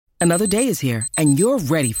Another day is here, and you're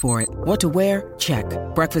ready for it. What to wear? Check.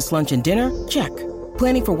 Breakfast, lunch, and dinner? Check.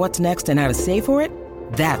 Planning for what's next and how to save for it?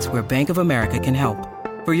 That's where Bank of America can help.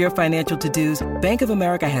 For your financial to-dos, Bank of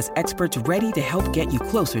America has experts ready to help get you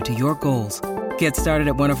closer to your goals. Get started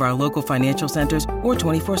at one of our local financial centers or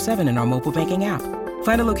 24/7 in our mobile banking app.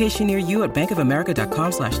 Find a location near you at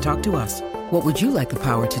bankofamerica.com/talktous. What would you like the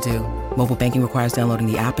power to do? Mobile banking requires downloading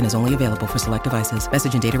the app and is only available for select devices.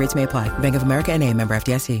 Message and data rates may apply. Bank of America N.A., member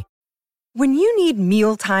FDIC. When you need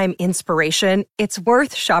mealtime inspiration, it's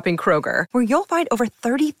worth shopping Kroger, where you'll find over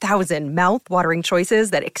 30,000 mouth-watering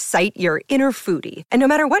choices that excite your inner foodie. And no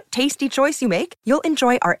matter what tasty choice you make, you'll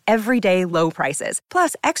enjoy our everyday low prices,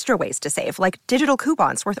 plus extra ways to save, like digital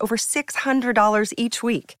coupons worth over $600 each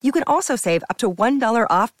week. You can also save up to $1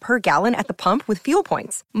 off per gallon at the pump with fuel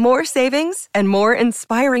points. More savings and more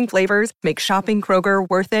inspiring flavors make shopping Kroger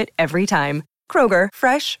worth it every time. Kroger,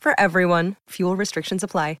 fresh for everyone. Fuel restrictions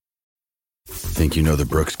apply. Think you know the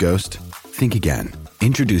Brooks Ghost? Think again.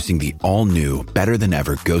 Introducing the all-new,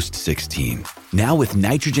 better-than-ever Ghost 16. Now with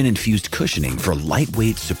nitrogen-infused cushioning for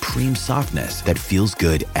lightweight, supreme softness that feels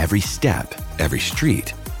good every step, every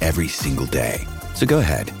street, every single day. So go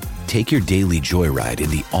ahead, take your daily joyride in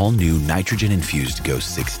the all-new nitrogen-infused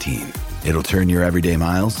Ghost 16. It'll turn your everyday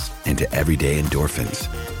miles into everyday endorphins.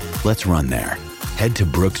 Let's run there. Head to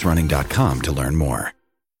brooksrunning.com to learn more.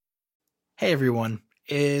 Hey everyone.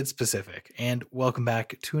 It's Pacific, and welcome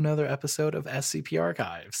back to another episode of SCP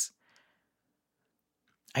Archives.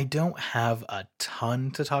 I don't have a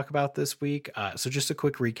ton to talk about this week, so just a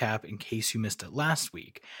quick recap in case you missed it last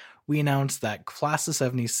week. We announced that Class of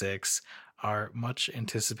 76, our much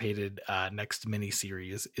anticipated next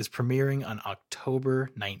miniseries, is premiering on October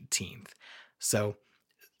 19th. So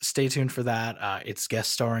stay tuned for that. It's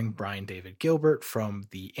guest starring Brian David Gilbert from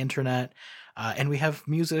the internet. And we have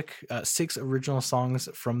music, 6 original songs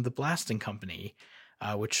from the Blasting Company,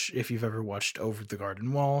 which if you've ever watched Over the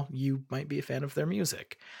Garden Wall, you might be a fan of their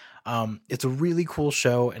music. It's a really cool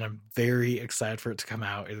show, and I'm very excited for it to come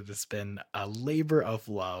out. It has been a labor of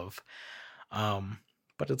love,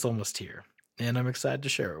 but it's almost here, and I'm excited to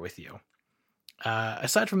share it with you.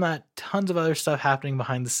 Aside from that, tons of other stuff happening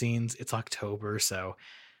behind the scenes. It's October, so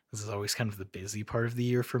this is always kind of the busy part of the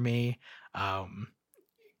year for me.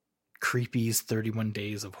 Creepy's 31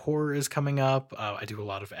 Days of Horror is coming up. I do a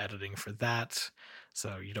lot of editing for that,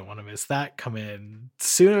 so you don't want to miss that. Come in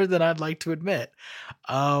sooner than I'd like to admit.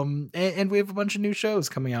 And we have a bunch of new shows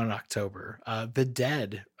coming out in October. The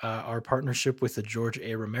Dead, our partnership with the George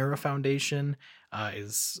A. Romero Foundation,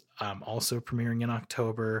 is also premiering in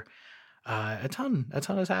October. A ton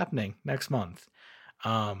is happening next month.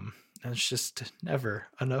 And it's just never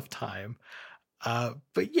enough time.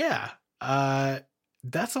 But yeah,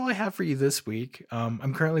 that's all I have for you this week.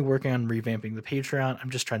 I'm currently working on revamping the Patreon. I'm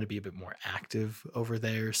just trying to be a bit more active over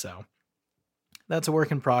there. So that's a work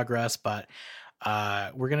in progress, but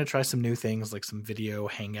we're going to try some new things, like some video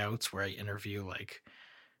hangouts where I interview like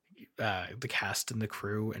the cast and the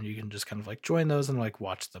crew, and you can just kind of like join those and like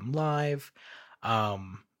watch them live.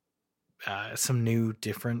 Some new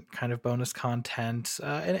different kind of bonus content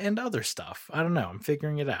and other stuff. I don't know. I'm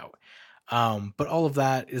figuring it out. But all of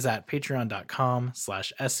that is at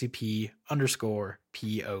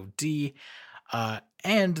patreon.com/SCP_POD.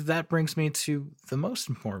 And that brings me to the most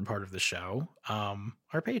important part of the show,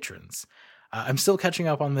 our patrons. I'm still catching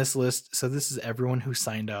up on this list. So this is everyone who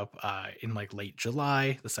signed up in like late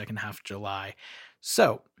July, the second half of July.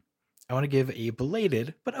 So I want to give a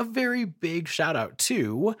belated, but a very big shout out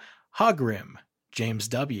to Hogrim, James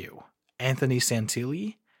W., Anthony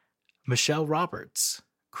Santilli, Michelle Roberts,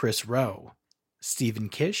 Chris Rowe, Stephen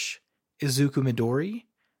Kish, Izuku Midori,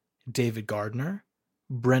 David Gardner,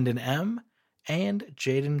 Brendan M., and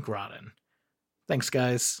Jaden Groden. Thanks,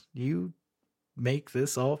 guys. You make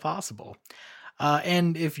this all possible.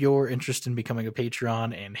 And if you're interested in becoming a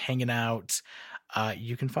Patreon and hanging out,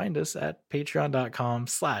 you can find us at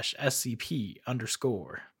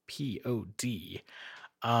patreon.com/SCP_POD.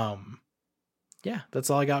 Yeah, that's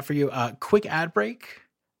all I got for you. Quick ad break,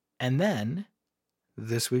 and then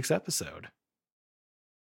this week's episode.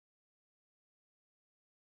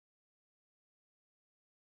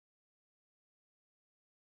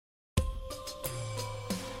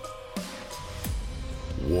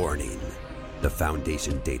 Warning. The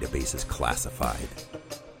Foundation database is classified.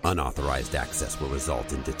 Unauthorized access will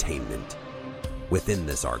result in detainment. Within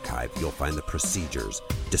this archive, you'll find the procedures,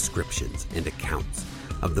 descriptions, and accounts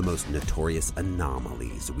of the most notorious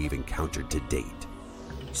anomalies we've encountered to date.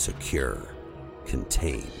 Secure,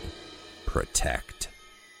 contain, protect.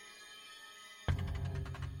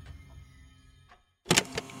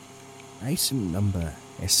 Item number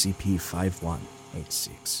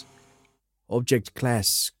SCP-5186. Object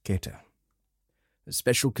Class Keter.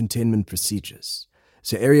 Special Containment Procedures.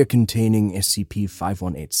 The area containing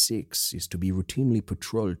SCP-5186 is to be routinely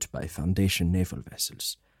patrolled by Foundation naval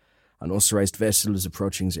vessels. Unauthorized vessels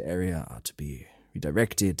approaching the area are to be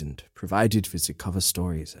redirected and provided with the cover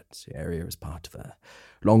story that the area is part of a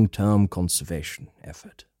long-term conservation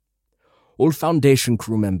effort. All Foundation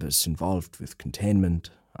crew members involved with containment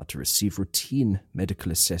are to receive routine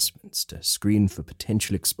medical assessments to screen for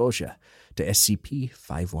potential exposure to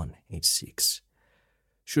SCP-5186.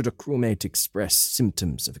 Should a crewmate express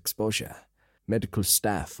symptoms of exposure, medical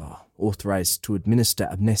staff are authorized to administer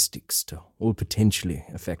amnestics to all potentially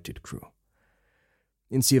affected crew.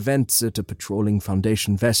 In the event that a patrolling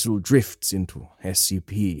Foundation vessel drifts into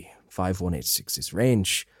SCP-5186's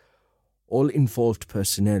range, all involved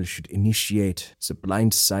personnel should initiate the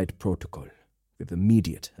blindside protocol with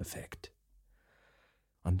immediate effect.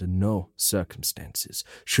 Under no circumstances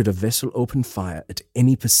should a vessel open fire at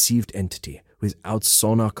any perceived entity without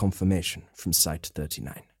sonar confirmation from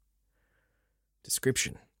Site-39.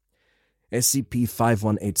 Description: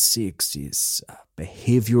 SCP-5186 is a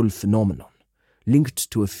behavioral phenomenon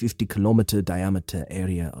linked to a 50-kilometer diameter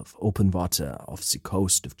area of open water off the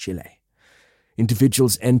coast of Chile.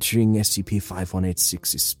 Individuals entering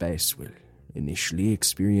SCP-5186's space will initially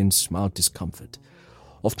experience mild discomfort,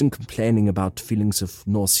 often complaining about feelings of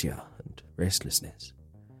nausea and restlessness.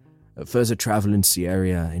 Further travel in the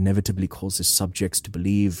area inevitably causes subjects to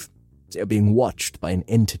believe they are being watched by an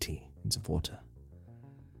entity in the water.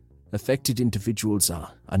 Affected individuals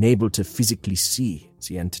are unable to physically see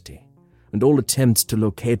the entity, and all attempts to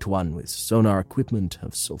locate one with sonar equipment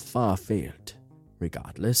have so far failed.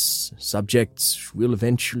 Regardless, subjects will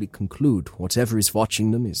eventually conclude whatever is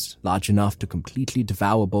watching them is large enough to completely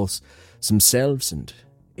devour both themselves and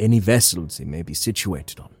any vessels they may be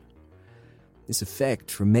situated on. This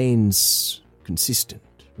effect remains consistent,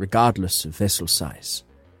 regardless of vessel size.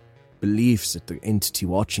 Belief that the entity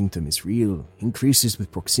watching them is real increases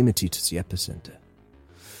with proximity to the epicenter.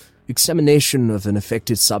 Examination of an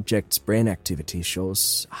affected subject's brain activity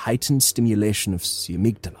shows heightened stimulation of the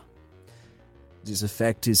amygdala. This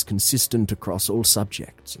effect is consistent across all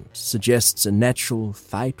subjects and suggests a natural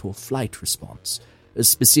fight or flight response,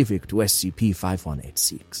 specific to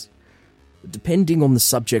SCP-5186. Depending on the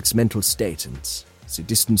subject's mental state and the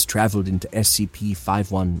distance traveled into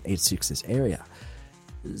SCP-5186's area,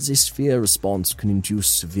 this fear response can induce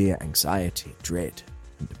severe anxiety, dread,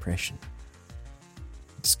 and depression.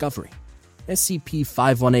 Discovery: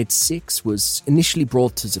 SCP-5186 was initially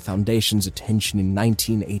brought to the Foundation's attention in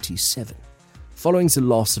 1987, following the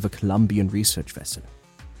loss of a Colombian research vessel.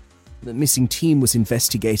 The missing team was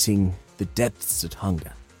investigating the depths of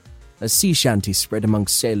hunger, a sea shanty spread among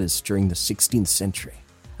sailors during the 16th century.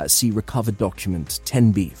 See recovered document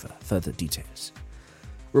 10B for further details.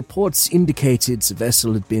 Reports indicated the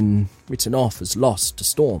vessel had been written off as lost to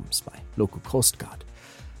storms by local Coast Guard.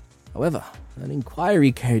 However, an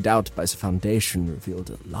inquiry carried out by the Foundation revealed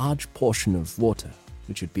a large portion of water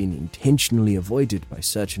which had been intentionally avoided by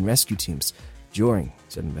search and rescue teams during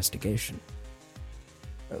the investigation.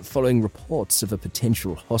 Following reports of a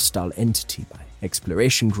potential hostile entity by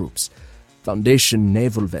exploration groups, Foundation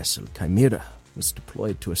naval vessel Chimera was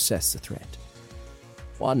deployed to assess the threat.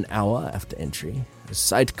 1 hour after entry, the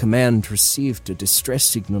Site Command received a distress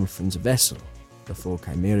signal from the vessel before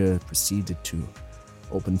Chimera proceeded to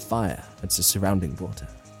open fire at the surrounding water.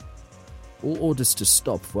 All orders to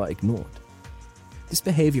stop were ignored. This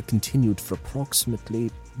behavior continued for approximately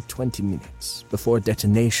 20 minutes before a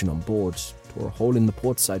detonation on board tore a hole in the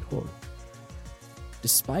portside hull.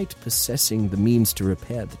 Despite possessing the means to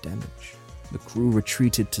repair the damage, the crew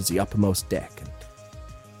retreated to the uppermost deck and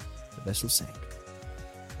the vessel sank.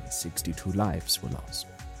 62 lives were lost.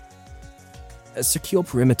 A secure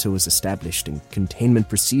perimeter was established and containment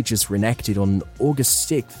procedures were enacted on August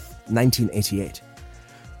 6, 1988.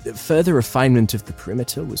 Further refinement of the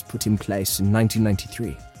perimeter was put in place in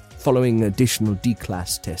 1993, following additional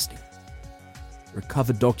D-class testing.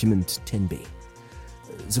 Recovered document 10B.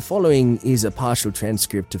 The following is a partial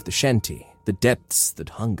transcript of the shanty, The Depths That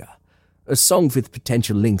Hunger, a song with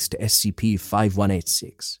potential links to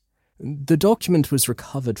SCP-5186. The document was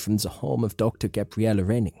recovered from the home of Dr. Gabriela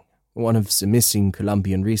Renning, one of the missing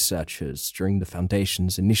Colombian researchers during the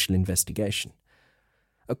Foundation's initial investigation.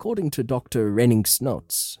 According to Dr. Renning's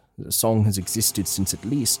notes, the song has existed since at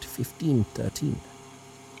least 1513.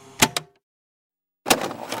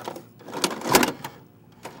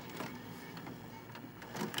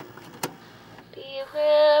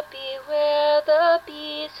 Beware, beware the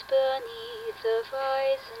beast beneath of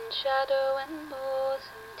ice and shadow and moss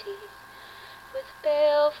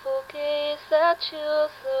awful gaze that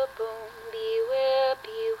chills the bone. Beware,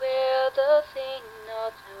 beware the thing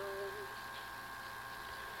not known.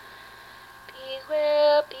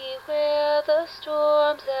 Beware, beware the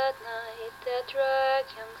storms at night that drag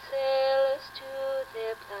young sailors to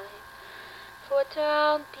their plight. For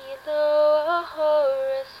down below a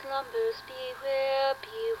horror slumbers. Beware,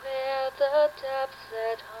 beware the depths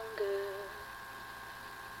that hunger.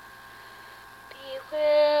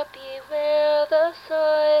 Beware, beware the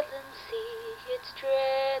silent sea, its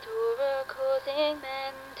dread horror causing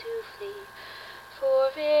men to flee. For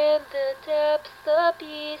in the depths the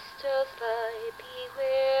beast does lie.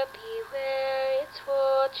 Beware, beware its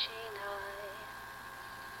watching eye.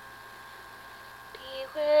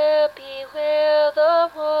 Beware, beware the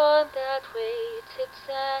one that waits, its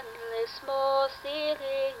endless maw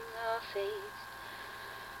sealing our fate.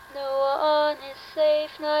 No one is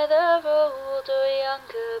safe, neither old or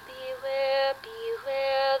younger. Beware,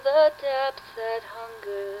 beware the depths that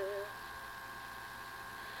hunger.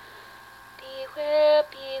 Beware,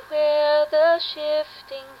 beware the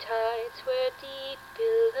shifting tides, where deep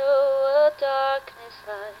below a darkness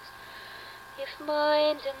lies. If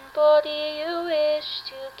mind and body you wish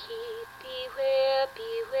to keep, beware,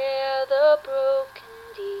 beware the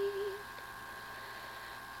broken deep.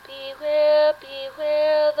 Beware,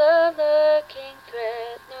 beware the lurking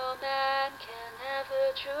threat no man can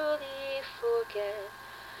ever truly forget.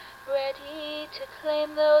 Ready to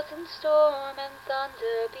claim those in storm and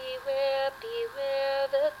thunder. Beware, beware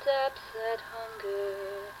the depths that hunger.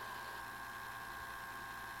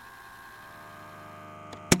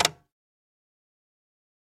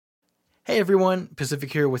 Hey everyone,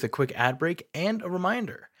 Pacific here with a quick ad break and a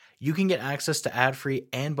reminder. You can get access to ad-free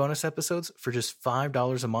and bonus episodes for just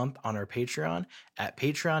 $5 a month on our Patreon at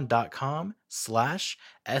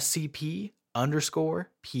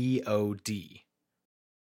patreon.com/SCP_POD.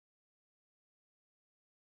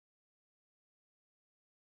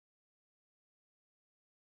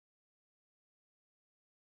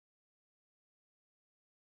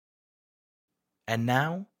 And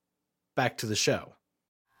now, back to the show.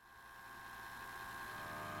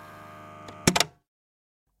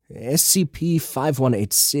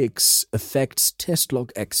 SCP-5186 affects test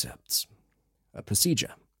log excerpts. A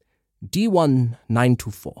procedure.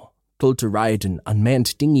 D1924, told to ride an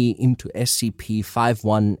unmanned dinghy into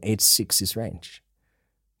SCP-5186's range.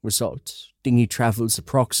 Result. Dinghy travels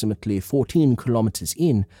approximately 14 kilometers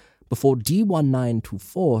in before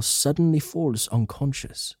D1924 suddenly falls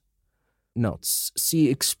unconscious. Notes. See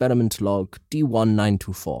experiment log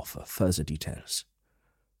D1924 for further details.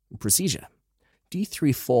 Procedure.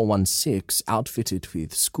 D3416 outfitted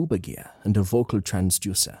with scuba gear and a vocal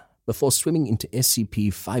transducer before swimming into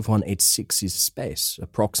SCP-5186's space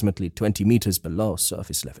approximately 20 meters below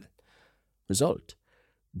surface level. Result.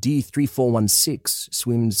 D3416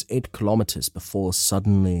 swims 8 kilometers before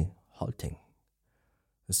suddenly halting.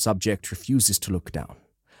 The subject refuses to look down,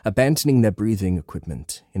 abandoning their breathing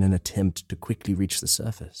equipment in an attempt to quickly reach the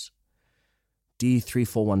surface.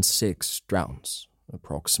 D3416 drowns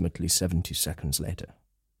approximately 70 seconds later.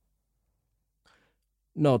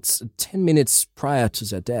 Notes. 10 minutes prior to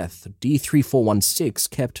their death, D3416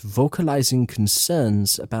 kept vocalizing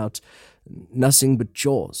concerns about nothing but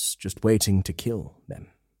jaws just waiting to kill them.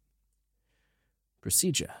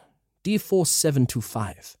 Procedure.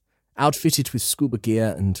 D4725, outfitted with scuba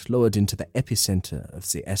gear and lowered into the epicenter of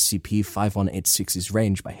the SCP-5186's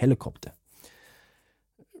range by helicopter.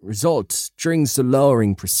 Result. During the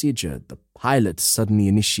lowering procedure, the pilot suddenly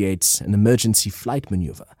initiates an emergency flight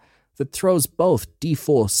maneuver that throws both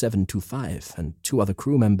D4725 and 2 other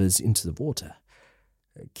crew members into the water,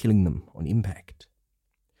 killing them on impact.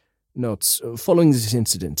 Notes. Following this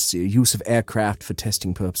incident, the use of aircraft for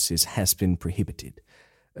testing purposes has been prohibited.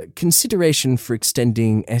 Consideration for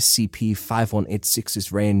extending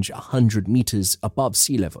SCP-5186's range 100 meters above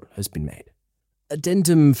sea level has been made.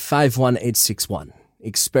 Addendum 51861.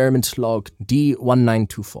 Experiment log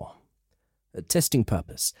D1924. Testing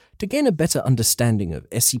purpose. To gain a better understanding of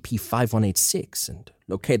SCP-5186 and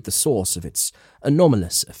locate the source of its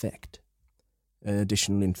anomalous effect.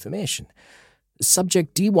 Additional information.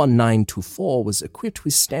 Subject D1924 was equipped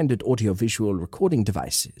with standard audiovisual recording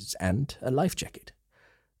devices and a life jacket.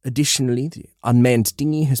 Additionally, the unmanned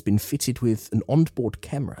dinghy has been fitted with an onboard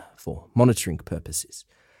camera for monitoring purposes.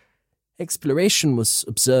 Exploration was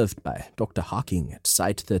observed by Dr. Hawking at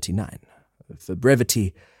Site 39. For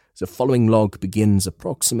brevity, the following log begins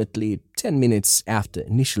approximately 10 minutes after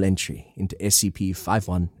initial entry into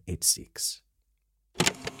SCP-5186.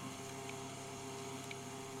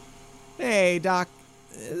 Hey, Doc.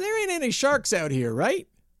 There ain't any sharks out here, right?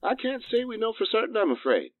 I can't say we know for certain, I'm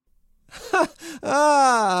afraid.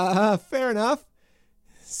 Fair enough.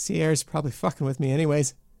 Sierra's probably fucking with me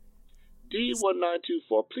anyways.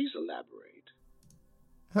 D1924, please elaborate.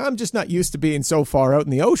 I'm just not used to being so far out in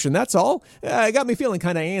the ocean, that's all. It got me feeling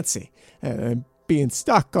kind of antsy. Being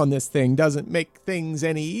stuck on this thing doesn't make things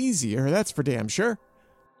any easier, that's for damn sure.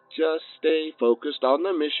 Just stay focused on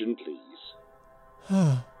the mission, please.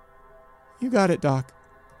 You got it, Doc.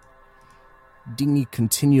 Dinghy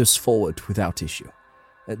continues forward without issue.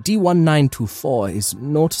 D1924 is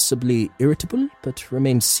noticeably irritable, but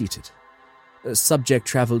remains seated. The subject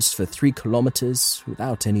travels for 3 kilometers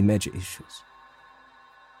without any major issues.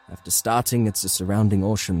 After starting at the surrounding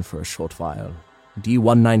ocean for a short while,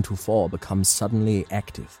 D1924 becomes suddenly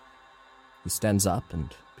active. He stands up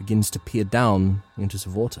and begins to peer down into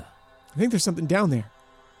the water. I think there's something down there.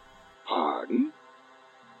 Pardon?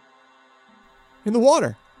 In the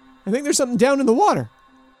water. I think there's something down in the water.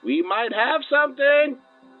 We might have something.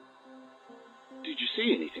 Did you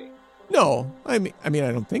see anything? No, I mean,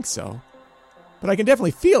 I don't think so. But I can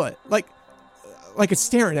definitely feel it, like it's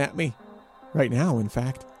staring at me. Right now, in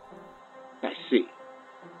fact. I see.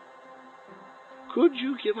 Could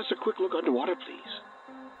you give us a quick look underwater, please?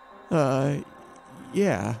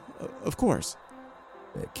 Yeah, of course.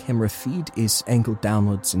 The camera feed is angled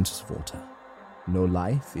downwards into the water. No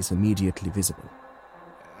life is immediately visible.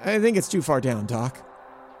 I think it's too far down, Doc.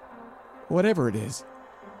 Whatever it is.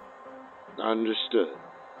 Understood.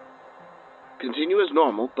 Continue as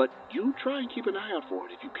normal, but you try and keep an eye out for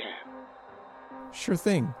it if you can. Sure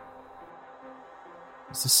thing.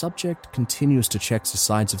 The subject continues to check the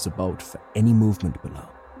sides of the boat for any movement below.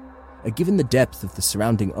 Given the depth of the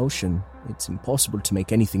surrounding ocean, it's impossible to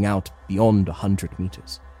make anything out beyond 100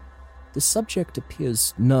 meters. The subject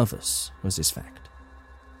appears nervous with this fact.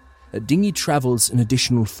 A dinghy travels an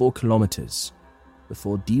additional 4 kilometers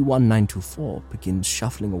before D1924 begins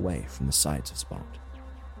shuffling away from the sides of the boat.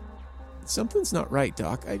 Something's not right,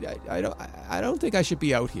 Doc. I don't think I should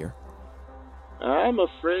be out here. I'm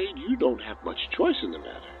afraid you don't have much choice in the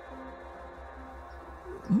matter.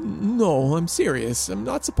 No, I'm serious. I'm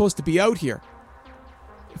not supposed to be out here.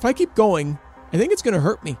 If I keep going, I think it's going to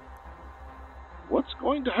hurt me. What's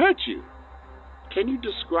going to hurt you? Can you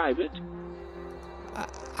describe it?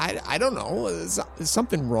 I don't know. There's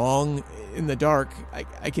something wrong in the dark.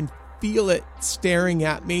 I can feel it staring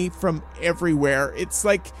at me from everywhere. It's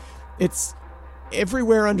like it's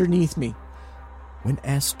everywhere underneath me. When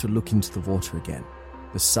asked to look into the water again,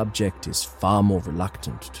 the subject is far more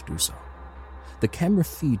reluctant to do so. The camera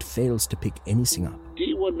feed fails to pick anything up.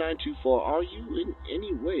 D1924, are you in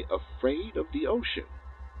any way afraid of the ocean?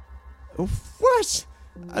 What?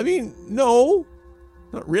 I mean, no.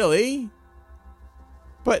 Not really.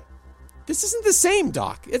 But this isn't the same,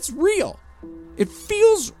 Doc. It's real. It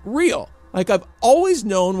feels real. Like I've always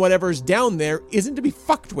known whatever's down there isn't to be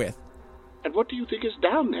fucked with. And what do you think is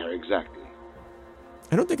down there exactly?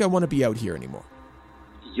 I don't think I want to be out here anymore.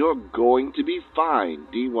 You're going to be fine,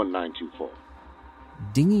 D1924.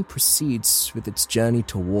 Dinghy proceeds with its journey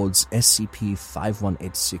towards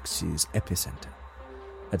SCP-5186's epicenter.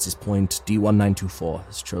 At this point, D1924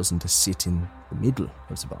 has chosen to sit in the middle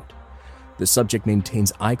of the boat. The subject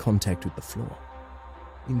maintains eye contact with the floor.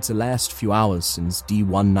 In the last few hours since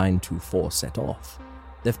D1924 set off,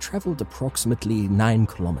 they've traveled approximately 9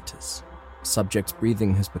 kilometers. Subject's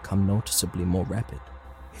breathing has become noticeably more rapid.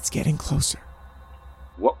 It's getting closer.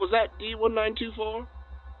 What was that, D1924?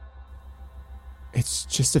 It's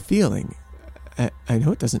just a feeling. I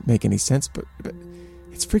know it doesn't make any sense, but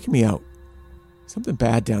it's freaking me out. Something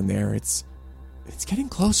bad down there. It's getting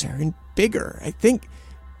closer and bigger. I think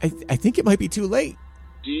it might be too late.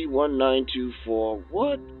 D1924,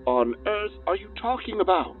 what on earth are you talking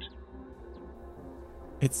about?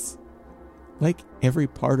 It's like every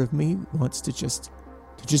part of me wants to just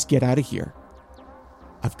get out of here.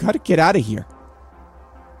 I've got to get out of here.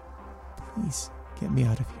 Please, get me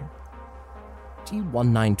out of here.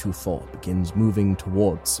 D1924 begins moving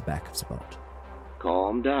towards the back of the boat.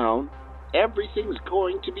 Calm down. Everything's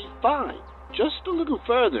going to be fine. Just a little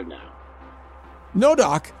further now. No,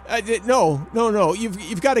 Doc. No.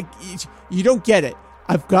 You've got to... You don't get it.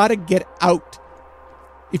 I've got to get out.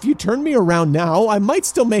 If you turn me around now, I might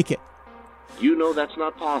still make it. You know that's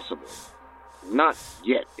not possible. Not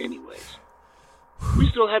yet, anyways. We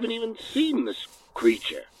still haven't even seen this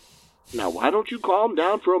creature. Now, why don't you calm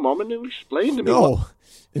down for a moment and explain to me No.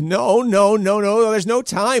 There's no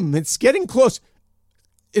time. It's getting close.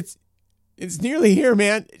 It's nearly here,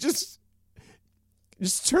 man. Just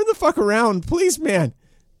turn the fuck around, please, man.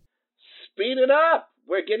 Speed it up.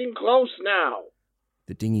 We're getting close now.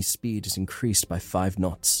 The dinghy's speed is increased by 5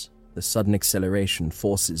 knots. The sudden acceleration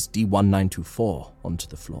forces D-1924 onto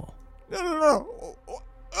the floor. No.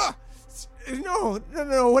 No.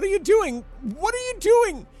 What are you doing? What are you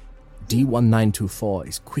doing? D-1924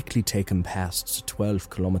 is quickly taken past the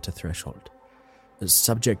 12-kilometer threshold. The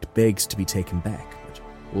subject begs to be taken back, but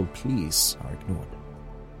all pleas are ignored.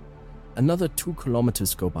 Another 2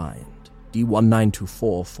 kilometers go by, and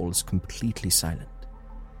D-1924 falls completely silent.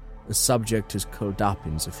 The subject is curled up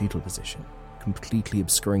in the fetal position, completely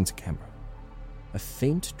obscuring the camera. A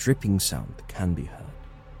faint dripping sound can be heard.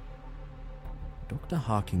 Dr.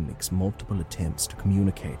 Harking makes multiple attempts to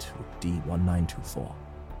communicate with D-1924,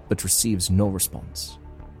 but receives no response.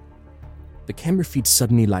 The camera feed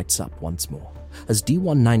suddenly lights up once more, as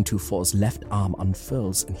D-1924's left arm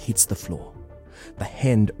unfurls and hits the floor. The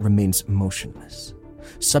hand remains motionless.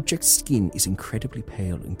 Subject's skin is incredibly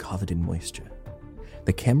pale and covered in moisture.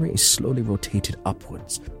 The camera is slowly rotated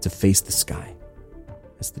upwards to face the sky,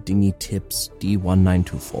 as the dinghy tips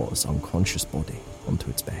D-1924's unconscious body onto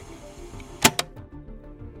its back.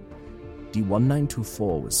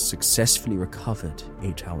 D-1924 was successfully recovered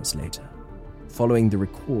 8 hours later, following the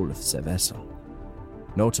recall of the vessel.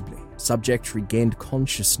 Notably, subject regained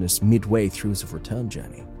consciousness midway through the return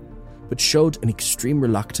journey, but showed an extreme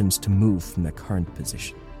reluctance to move from their current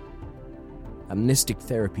position. Amnestic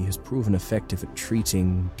therapy has proven effective at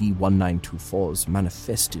treating D-1924's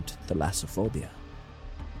manifested thalassophobia.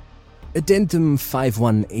 Addendum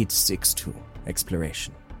 51862,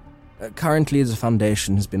 Exploration. Currently, the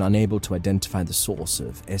Foundation has been unable to identify the source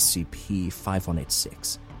of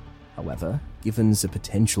SCP-5186. However, given the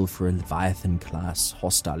potential for a Leviathan-class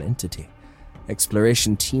hostile entity,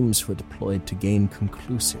 exploration teams were deployed to gain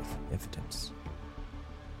conclusive evidence.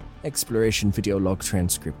 Exploration Video Log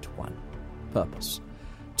Transcript 1. Purpose: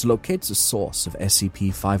 to locate the source of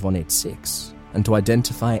SCP-5186 and to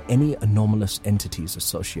identify any anomalous entities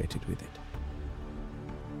associated with it.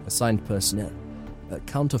 Assigned personnel: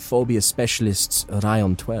 Counterphobia Specialists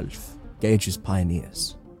Orion 12, Gage's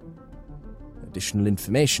Pioneers. Additional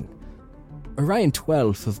information: Orion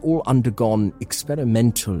 12 have all undergone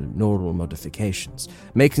experimental neural modifications,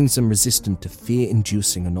 making them resistant to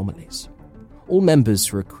fear-inducing anomalies. All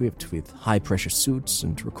members were equipped with high-pressure suits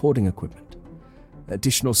and recording equipment.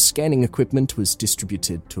 Additional scanning equipment was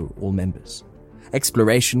distributed to all members.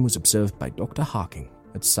 Exploration was observed by Dr. Harking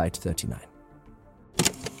at Site 39.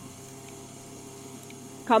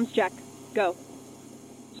 Comms check. Go.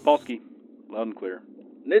 Spolsky, loud and clear.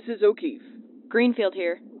 This is O'Keefe. Greenfield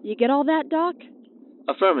here. You get all that, Doc?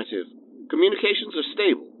 Affirmative. Communications are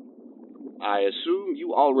stable. I assume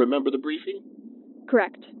you all remember the briefing?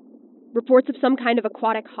 Correct. Reports of some kind of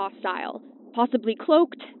aquatic hostile, possibly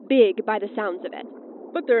cloaked, big by the sounds of it.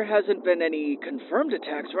 But there hasn't been any confirmed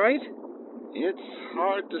attacks, right? It's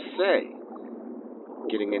hard to say.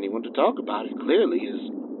 Getting anyone to talk about it clearly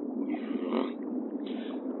is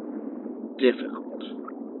difficult.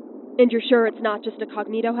 And you're sure it's not just a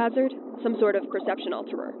cognito hazard? Some sort of perception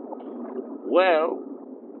alterer? Well,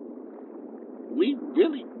 we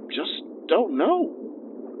really just don't know.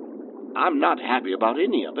 I'm not happy about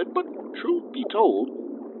any of it, but truth be told,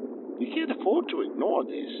 we can't afford to ignore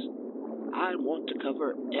this. I want to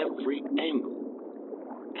cover every angle.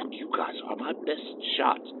 And you guys are my best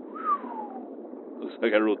shots. Looks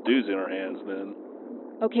like a real doozy in our hands, then.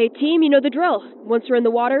 Okay, team, you know the drill. Once we're in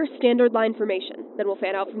the water, standard line formation. Then we'll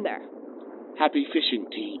fan out from there. Happy fishing,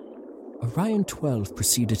 team. Orion 12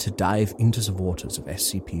 proceeded to dive into the waters of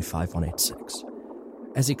SCP-5186.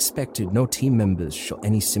 As expected, no team members show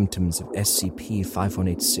any symptoms of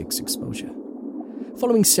SCP-5186 exposure.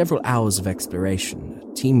 Following several hours of exploration,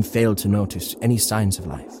 the team failed to notice any signs of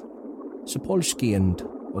life. Sapolsky and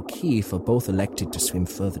O'Keefe are both elected to swim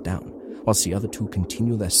further down, whilst the other two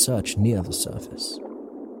continue their search near the surface.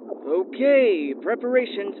 Okay,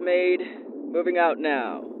 preparations made. Moving out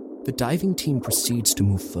now. The diving team proceeds to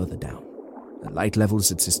move further down. The light levels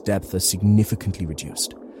at this depth are significantly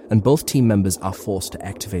reduced, and both team members are forced to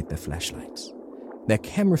activate their flashlights. Their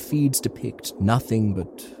camera feeds depict nothing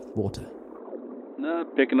but water.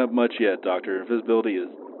 Not picking up much yet, Doctor. Visibility is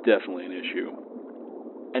definitely an issue.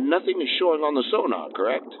 And nothing is showing on the sonar,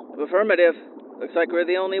 correct? Affirmative. Looks like we're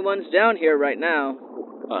the only ones down here right now.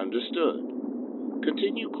 Understood.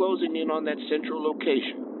 Continue closing in on that central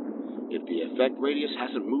location. If the effect radius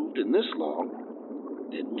hasn't moved in this long,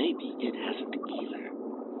 then maybe it hasn't either.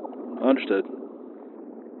 Understood.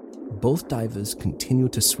 Both divers continue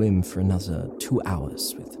to swim for another 2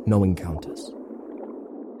 hours with no encounters.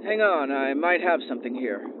 Hang on, I might have something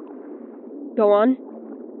here. Go on.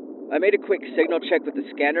 I made a quick signal check with the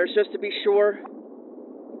scanners just to be sure.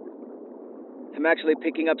 I'm actually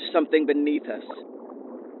picking up something beneath us.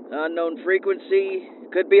 Unknown frequency.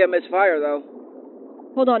 Could be a misfire, though.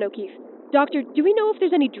 Hold on, O'Keefe. Doctor, do we know if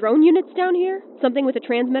there's any drone units down here? Something with a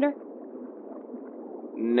transmitter?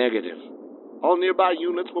 Negative. All nearby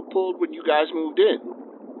units were pulled when you guys moved in.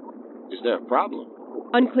 Is there a problem?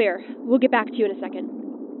 Unclear. We'll get back to you in a second.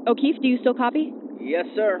 O'Keefe, do you still copy? Yes,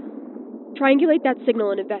 sir. Triangulate that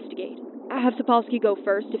signal and investigate. Have Sapolsky go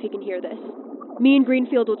first if he can hear this. Me and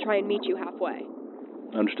Greenfield will try and meet you halfway.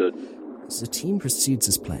 Understood. As the team proceeds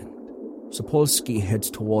as planned, Sapolsky heads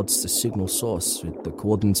towards the signal source with the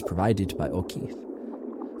coordinates provided by O'Keefe.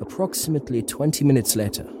 Approximately 20 minutes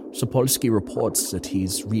later, Sapolsky reports that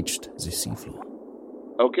he's reached the seafloor.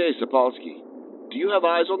 Okay, Sapolsky. Do you have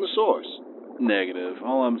eyes on the source? Negative.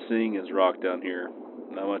 All I'm seeing is rock down here.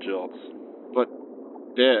 Not much else. But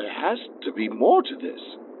there has to be more to this.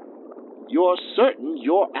 You're certain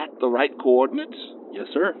you're at the right coordinates? Yes,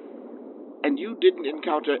 sir. And you didn't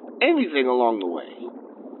encounter anything along the way?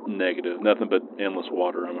 Negative. Nothing but endless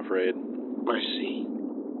water, I'm afraid. I see.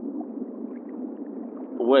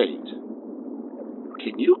 Wait.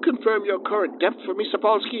 Can you confirm your current depth for me,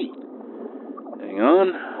 Sapolsky? Hang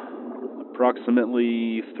on.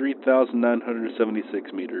 Approximately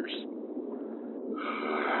 3,976 meters.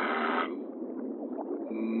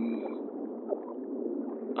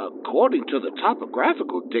 According to the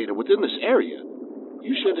topographical data within this area,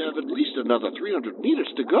 you should have at least another 300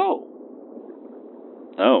 meters to go.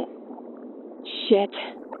 Oh. Shit.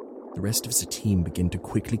 The rest of the team begin to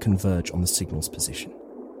quickly converge on the signal's position.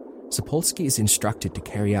 Sapolsky is instructed to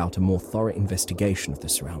carry out a more thorough investigation of the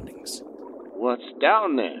surroundings. What's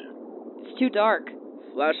down there? It's too dark.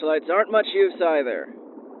 Flashlights aren't much use either.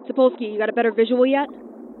 Sapolsky, you got a better visual yet?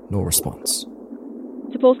 No response.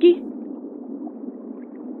 Sapolsky?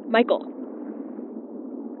 Michael.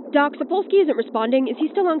 Doc, Sapolsky isn't responding. Is he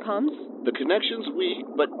still on comms? The connection's weak,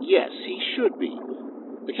 but yes, he should be.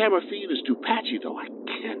 The camera feed is too patchy, though. I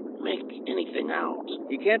can't make anything out.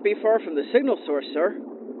 He can't be far from the signal source, sir.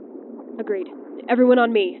 Agreed. Everyone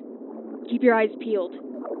on me. Keep your eyes peeled.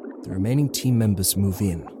 The remaining team members move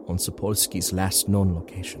in on Sapolsky's last known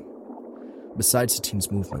location. Besides the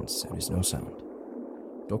team's movements, there is no sound.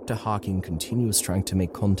 Dr. Harking continues trying to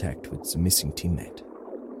make contact with the missing teammate.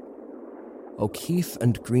 O'Keefe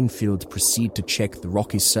and Greenfield proceed to check the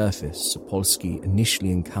rocky surface Sapolsky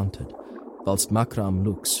initially encountered, whilst Makram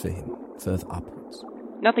looks for him further upwards.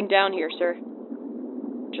 Nothing down here, sir.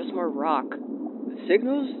 Just more rock. The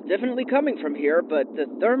signal's definitely coming from here, but the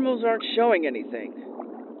thermals aren't showing anything.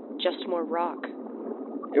 Just more rock.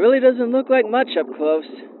 It really doesn't look like much up close.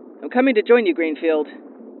 I'm coming to join you, Greenfield.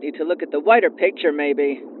 Need to look at the wider picture,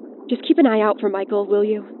 maybe. Just keep an eye out for Michael, will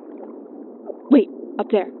you? Wait,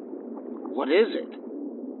 up there. What is it?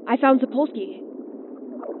 I found Sapolsky.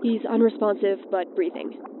 He's unresponsive, but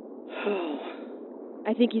breathing.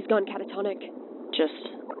 I think he's gone catatonic. Just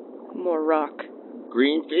more rock.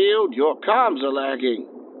 Greenfield, your comms are lagging.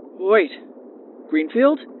 Wait.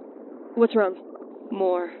 Greenfield? What's wrong?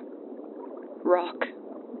 More rock.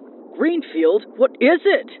 Greenfield? What is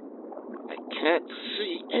it? I can't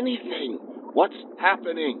see anything. What's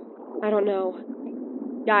happening? I don't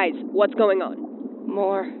know. Guys, what's going on?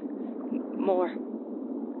 More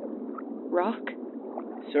rock?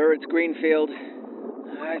 Sir, it's Greenfield.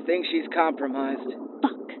 I think she's compromised.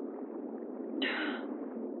 Fuck.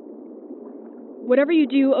 Whatever you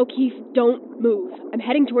do, O'Keefe, don't move. I'm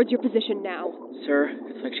heading towards your position now. Sir,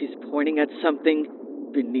 it's like she's pointing at something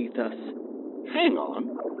beneath us. Hang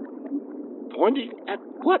on. Pointing at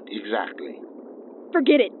what exactly?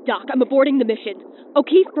 Forget it, Doc. I'm aborting the mission.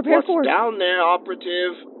 O'Keefe, prepare for... What's down there,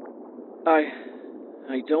 operative? I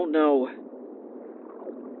don't know.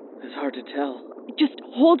 It's hard to tell. Just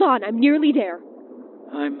hold on. I'm nearly there.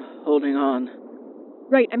 I'm holding on.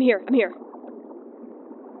 Right, I'm here.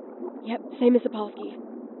 Yep, same as Sapolsky.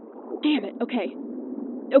 Damn it, okay.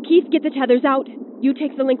 O'Keefe, get the tethers out. You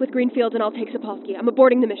take the link with Greenfield and I'll take Sapolsky. I'm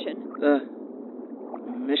aborting the mission. The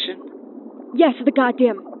mission? Yes, the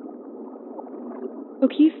goddamn...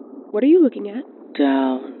 O'Keefe, what are you looking at?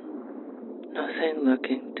 Down. Nothing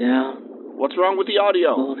looking down. What's wrong with the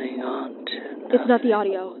audio? Holding on to nothing. It's not the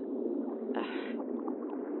audio.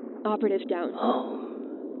 Operative down. Oh.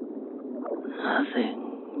 Nothing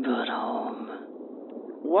but home.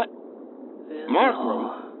 What?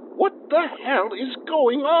 Markram, what the hell is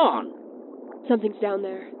going on? Something's down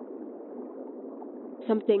there.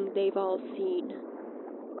 Something they've all seen.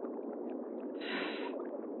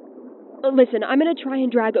 Listen, I'm gonna try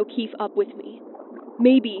and drag O'Keefe up with me.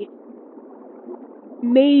 Maybe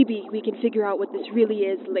we can figure out what this really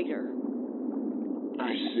is later.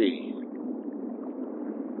 I see.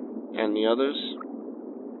 And the others?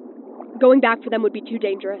 Going back for them would be too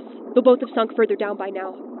dangerous. They'll both have sunk further down by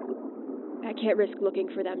now. I can't risk looking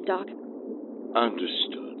for them, Doc.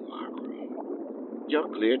 Understood, Margaret. You're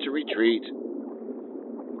clear to retreat.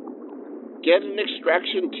 Get an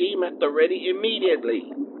extraction team at the ready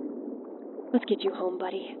immediately. Let's get you home,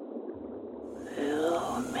 buddy.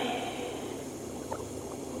 Hello, man.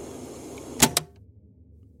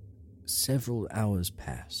 Several hours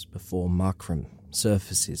pass before Markram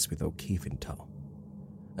surfaces with O'Keefe in tow.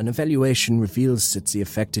 An evaluation reveals that the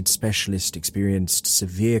affected specialist experienced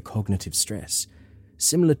severe cognitive stress,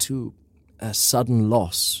 similar to a sudden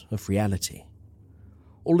loss of reality.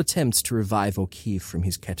 All attempts to revive O'Keefe from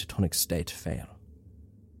his catatonic state fail.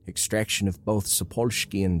 Extraction of both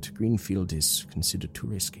Sapolsky and Greenfield is considered too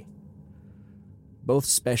risky. Both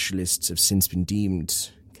specialists have since been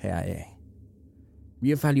deemed KIA.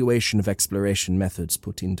 Re-evaluation of exploration methods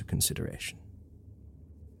put into consideration.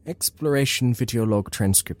 Exploration video log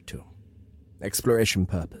transcript 2. Exploration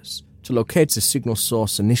purpose: to locate the signal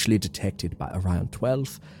source initially detected by Orion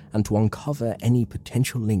 12 and to uncover any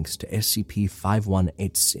potential links to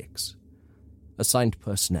SCP-5186. Assigned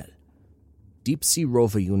personnel: Deep Sea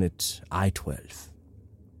Rover Unit I-12.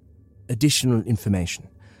 Additional information: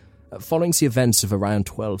 following the events of Orion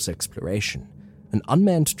 12's exploration, an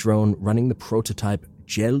unmanned drone running the prototype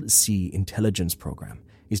GEL-C intelligence program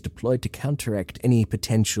is deployed to counteract any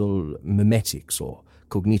potential memetics or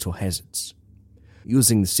cognito hazards.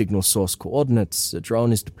 Using the signal source coordinates, the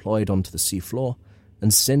drone is deployed onto the seafloor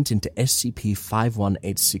and sent into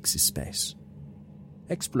SCP-5186's space.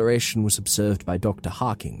 Exploration was observed by Dr.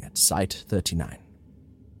 Harking at Site 39.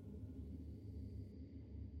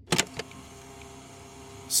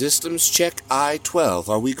 Systems check I-12.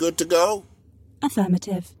 Are we good to go?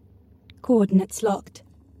 Affirmative. Coordinates locked.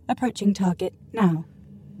 Approaching target now.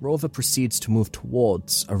 Rover proceeds to move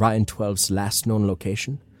towards Orion 12's last known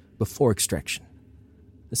location before extraction.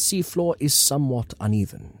 The seafloor is somewhat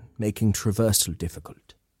uneven, making traversal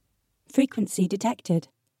difficult. Frequency detected.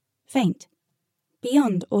 Faint.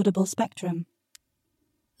 Beyond audible spectrum.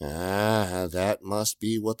 That must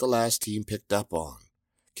be what the last team picked up on.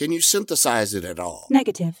 Can you synthesize it at all?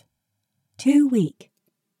 Negative. Too weak.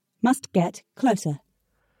 Must get closer.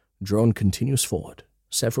 Drone continues forward.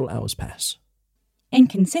 Several hours pass.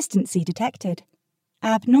 Inconsistency detected.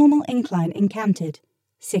 Abnormal incline encountered.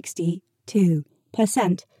 62%.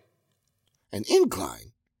 An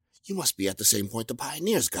incline? You must be at the same point the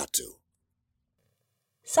pioneers got to.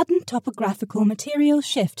 Sudden topographical material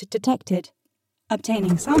shift detected.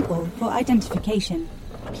 Obtaining sample for identification.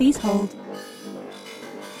 Please hold.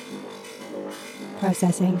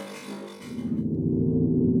 Processing.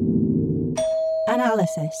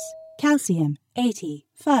 Analysis. Calcium,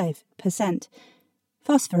 85%.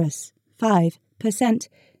 Phosphorus, 5%.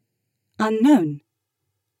 Unknown.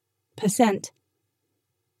 Percent.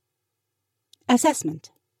 Assessment.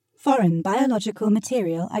 Foreign biological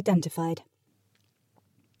material identified.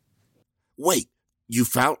 Wait, you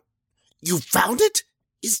found it?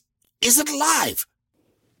 Is it alive?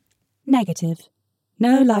 Negative.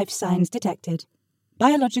 No life signs detected.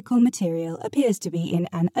 Biological material appears to be in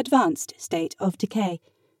an advanced state of decay.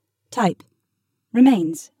 Type.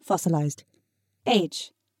 Remains fossilized.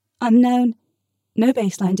 Age. Unknown. No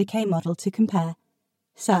baseline decay model to compare.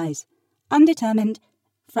 Size. Undetermined.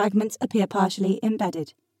 Fragments appear partially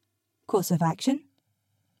embedded. Course of action.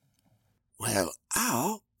 Well,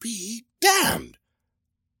 I'll be damned.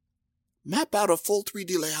 Map out a full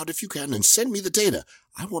 3D layout if you can and send me the data.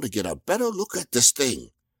 I want to get a better look at this thing.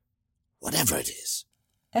 Whatever it is.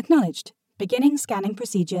 Acknowledged. Beginning scanning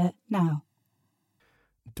procedure now.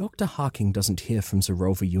 Dr. Harking doesn't hear from the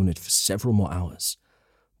rover unit for several more hours.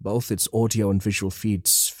 Both its audio and visual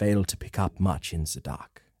feeds fail to pick up much in the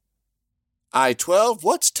dark. I-12,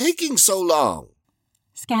 what's taking so long?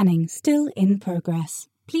 Scanning still in progress.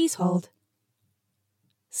 Please hold.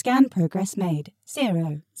 Scan progress made.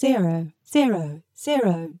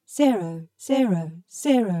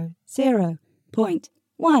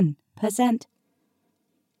 0.1%.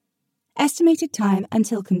 Estimated time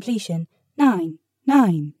until completion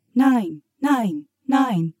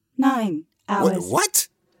 9.99999 hours. What?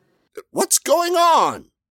 What's going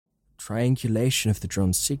on? Triangulation of the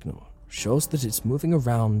drone's signal shows that it's moving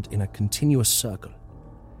around in a continuous circle.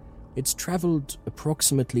 It's traveled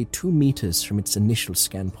approximately 2 meters from its initial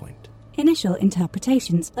scan point. Initial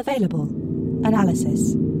interpretations available.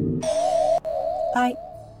 Analysis.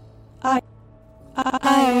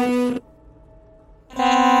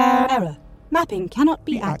 Error. Mapping cannot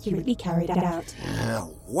be accurately carried out.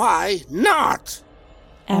 Why not?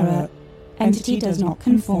 Error. Entity does not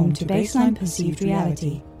conform to baseline perceived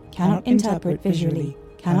reality. cannot interpret visually,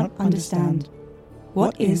 cannot understand.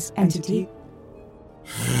 What is entity?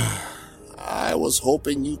 I was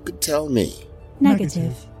hoping you could tell me.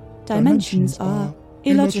 Negative. Dimensions are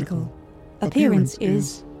illogical. Appearance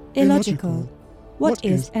is illogical. What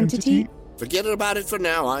is entity? Forget about it for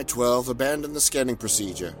now, I-12. Abandon the scanning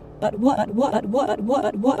procedure. But what?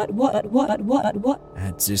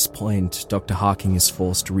 At this point, Dr. Harking is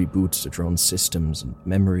forced to reboot the drone's systems and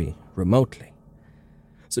memory remotely.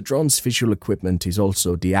 The drone's visual equipment is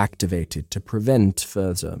also deactivated to prevent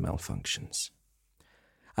further malfunctions.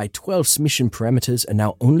 I-12's mission parameters are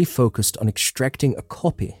now only focused on extracting a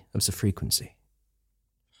copy of the frequency.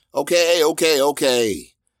 Okay.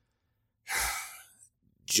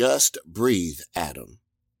 Just breathe, Adam.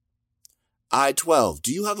 I-12,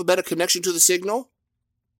 do you have a better connection to the signal?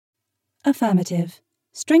 Affirmative.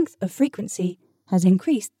 Strength of frequency has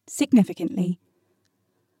increased significantly.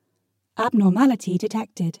 Abnormality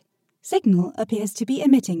detected. Signal appears to be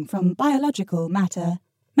emitting from biological matter.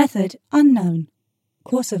 Method unknown.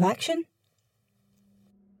 Course of action?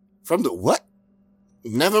 From the what?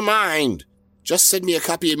 Never mind. Just send me a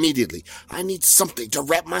copy immediately. I need something to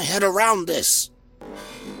wrap my head around this.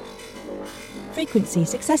 Frequency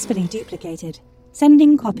successfully duplicated.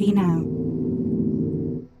 Sending copy now.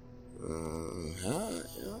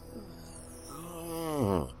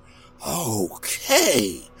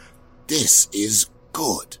 Okay. This is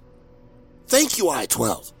good. Thank you,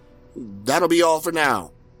 I-12. That'll be all for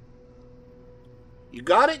now. You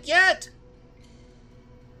got it yet?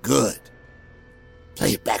 Good.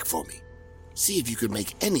 Play it back for me. See if you can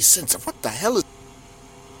make any sense of what the hell is...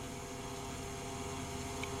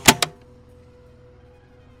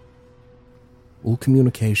 All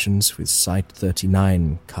communications with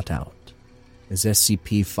Site-39 cut out, as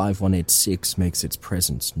SCP-5186 makes its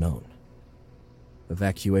presence known.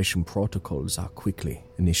 Evacuation protocols are quickly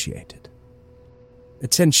initiated.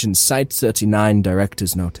 Attention, Site-39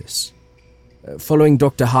 Director's Notice. Following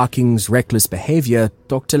Dr. Harking's reckless behavior,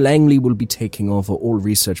 Dr. Langley will be taking over all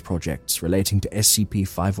research projects relating to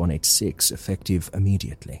SCP-5186 effective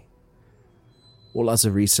immediately. All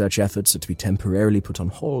other research efforts are to be temporarily put on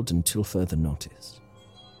hold until further notice.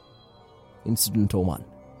 Incident 01.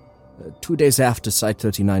 2 days after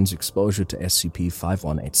Site-39's exposure to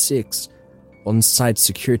SCP-5186, on-site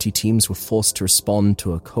security teams were forced to respond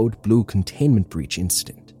to a Code Blue containment breach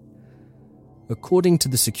incident. According to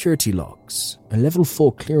the security logs, a Level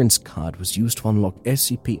 4 clearance card was used to unlock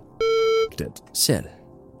SCP cell.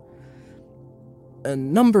 A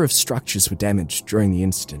number of structures were damaged during the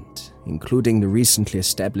incident, including the recently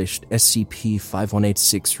established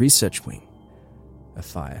SCP-5186 research wing. A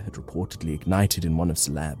fire had reportedly ignited in one of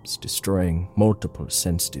the labs, destroying multiple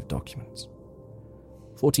sensitive documents.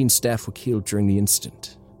 14 staff were killed during the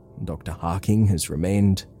incident, and Dr. Harking has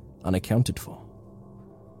remained unaccounted for.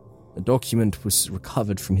 A document was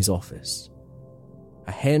recovered from his office.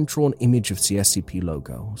 A hand-drawn image of the SCP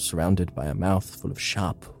logo, surrounded by a mouth full of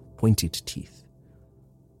sharp, pointed teeth.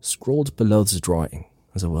 Scrawled below the drawing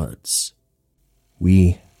are the words,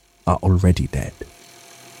 "We are already dead."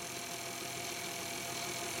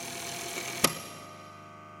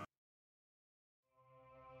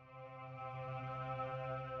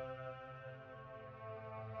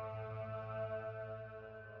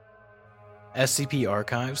 SCP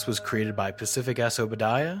Archives was created by Pacific S.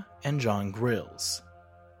 Obadiah and John Grills.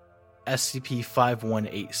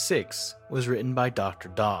 SCP-5186 was written by Dr.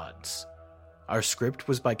 Dodds. Our script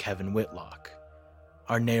was by Kevin Whitlock.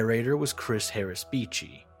 Our narrator was Chris Harris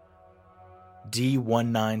Beachy.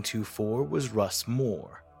 D-1924 was Russ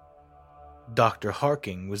Moore. Dr.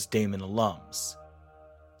 Harking was Damon Alums.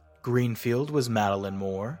 Greenfield was Madeline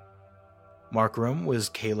Moore. Markram was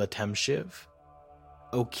Kayla Temshiv.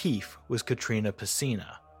 O'Keefe was Katrina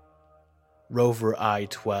Pacina. Rover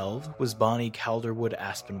I-12 was Bonnie Calderwood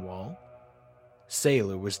Aspinwall.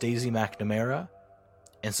 Sailor was Daisy McNamara.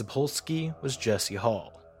 And Sapolsky was Jesse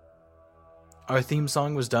Hall. Our theme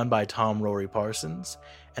song was done by Tom Rory Parsons,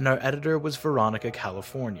 and our editor was Veronica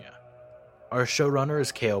California. Our showrunner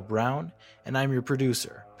is Cale Brown, and I'm your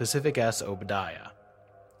producer, Pacific S. Obadiah.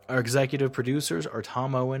 Our executive producers are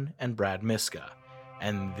Tom Owen and Brad Miska,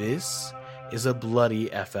 and this is a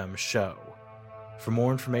Bloody FM show. For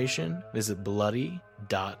more information, visit bloody.fm.